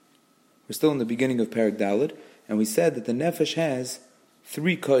We're still in the beginning of Perek Daled, and we said that the nefesh has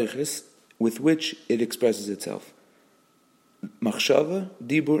 3 koiches with which it expresses itself. Machshava,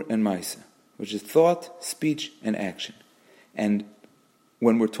 Dibur, and Maisa, which is thought, speech, and action. And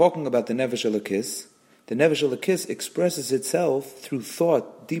when we're talking about the Nefesh Elokis, the Nefesh Elokis expresses itself through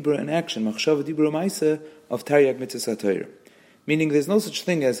thought, Dibur, and action, Machshava, Dibur, Maisa, of Taryag Mitzvah HaTorah. Meaning there's no such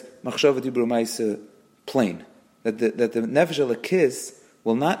thing as Machshava, Dibur, Maisa plain. That the Nefesh Elokis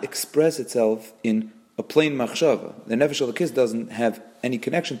will not express itself in a plain Machshava. The Nefesh Elokis doesn't have any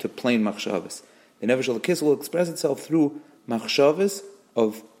connection to plain Machshavas. The Nefesh Elokis will express itself through Machshavas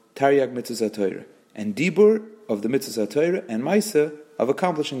of Taryag Mitzvah HaTorah, and Dibur of the Mitzvah HaTorah, and Maisa of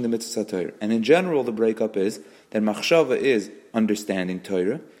accomplishing the Mitzvah HaTorah. And in general, the breakup is that Machshava is understanding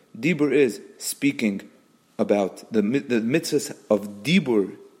Torah, Dibur is speaking about the mitzvahs of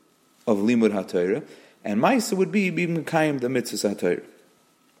Dibur of Limud HaTorah, and Maisa would be Mekayim the Mitzvah HaTorah.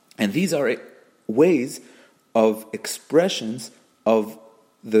 And these are ways of expressions of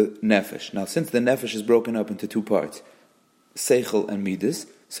the Nefesh. Now, since the Nefesh is broken up into 2 parts, Seichel and Midas,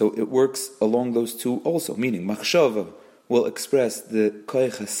 so it works along those 2 also, meaning Machshava will express the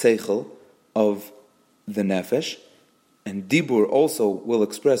Koich HaSeichel of the Nefesh, and Dibur also will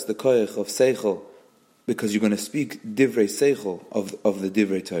express the Koich of Seichel, because you're going to speak Divrei Seichel of the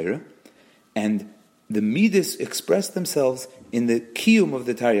Divrei Torah, and the Midas express themselves in the Kiyum of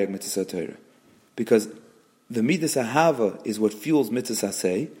the Taryag Mitzvah Torah, because the Midas Ahava is what fuels Mitzvah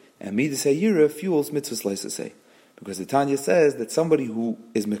Aseh, and Midas Hayira fuels Mitzvah Aseh. Because the Tanya says that somebody who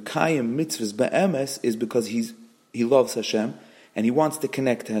is Mekayim Mitzvahs Be'emes is because he loves Hashem, and he wants to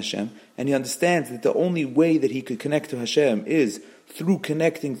connect to Hashem, and he understands that the only way that he could connect to Hashem is through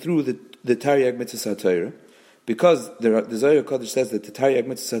connecting through the Taryag Mitzvah HaTorah, because the Zohar Kodesh says that the Taryag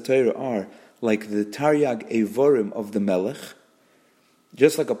Mitzvah HaTorah are like the Taryag Evorim of the Melech.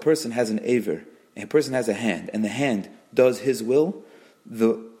 Just like a person has an Aver, and a person has a hand, and the hand does his will,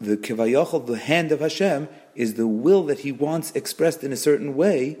 the Kivayachal, the hand of Hashem, is the will that he wants expressed in a certain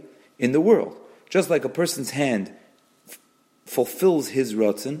way in the world. Just like a person's hand fulfills his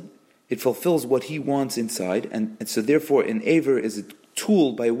ratzon, it fulfills what he wants inside, and so therefore an Aver is a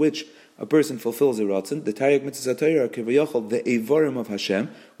tool by which a person fulfills a ratzon. The Taryag Mitzvah HaTorah are Kivayachal, the Evorim of Hashem,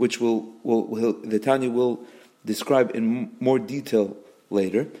 which the Tanya will describe in more detail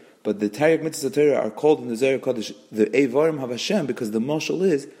later. But the Taryag Mitzvah HaTorah are called in the Zohar Kodesh the Evorim of Hashem, because the mashal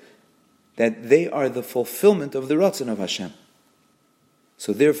is that they are the fulfillment of the ratzon of Hashem.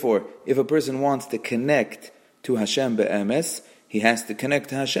 So therefore, if a person wants to connect to Hashem be'emes, he has to connect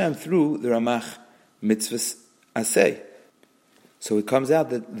to Hashem through the Ramach Mitzvah Aseh. So it comes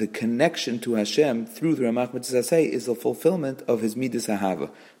out that the connection to Hashem through the Ramach Mitzvah Aseh is a fulfillment of his Midas Ahava.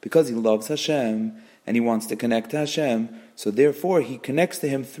 Because he loves Hashem and he wants to connect to Hashem, so therefore he connects to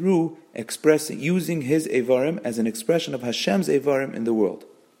him through using his Evarim as an expression of Hashem's Evarim in the world.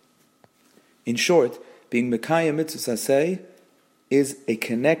 In short, being Mekayim Mitzvah Aseh is a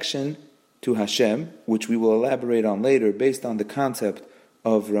connection to Hashem, which we will elaborate on later based on the concept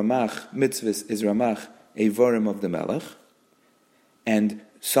of Ramach Mitzvahs is Ramach Evarim of the Melech. And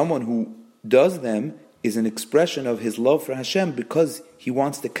someone who does them is an expression of his love for Hashem because he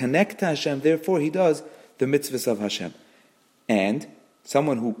wants to connect to Hashem, therefore he does the mitzvahs of Hashem. And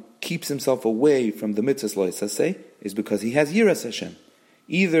someone who keeps himself away from the mitzvahs lo yisaseh is because he has yiras Hashem.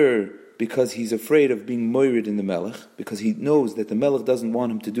 Either because he's afraid of being moirid in the melech, because he knows that the melech doesn't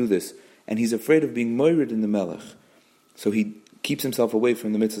want him to do this, and he's afraid of being moirid in the melech, so he keeps himself away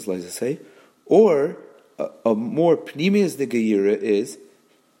from the mitzvahs lo yisaseh. Or a more pnimius de geira is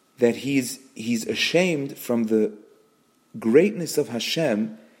that he's ashamed from the greatness of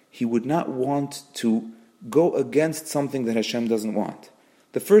Hashem. He would not want to go against something that Hashem doesn't want.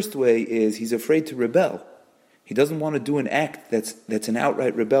 The first way is he's afraid to rebel. He doesn't want to do an act that's an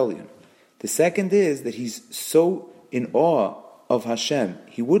outright rebellion. The second is that he's so in awe of Hashem,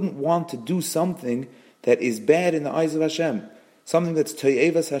 he wouldn't want to do something that is bad in the eyes of Hashem. Something that's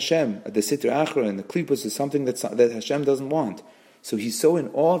Toyevas Hashem, the Sitra Achra and the Klipos is something that Hashem doesn't want. So he's so in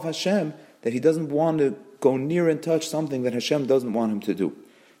awe of Hashem that he doesn't want to go near and touch something that Hashem doesn't want him to do.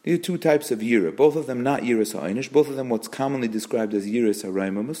 These are 2 types of Yira, both of them not Yiras HaEinish, both of them what's commonly described as Yiras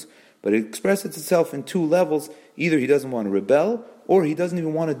HaRaimamus, but it expresses itself in 2 levels. Either he doesn't want to rebel, or he doesn't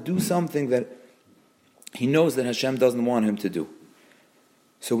even want to do something that he knows that Hashem doesn't want him to do.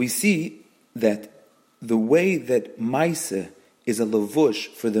 So we see that the way that Maisa is a lavush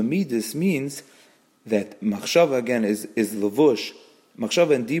for the Midas means that Machshava again is lavush.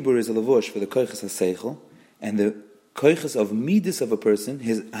 Machshava and Dibur is a lavush for the Koiches HaSeichel, and the Koiches of Midas of a person,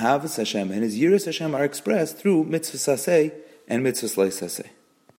 his Ahavas Hashem and his Yiras Hashem are expressed through Mitzvah Saseh and Mitzvah Slei Saseh.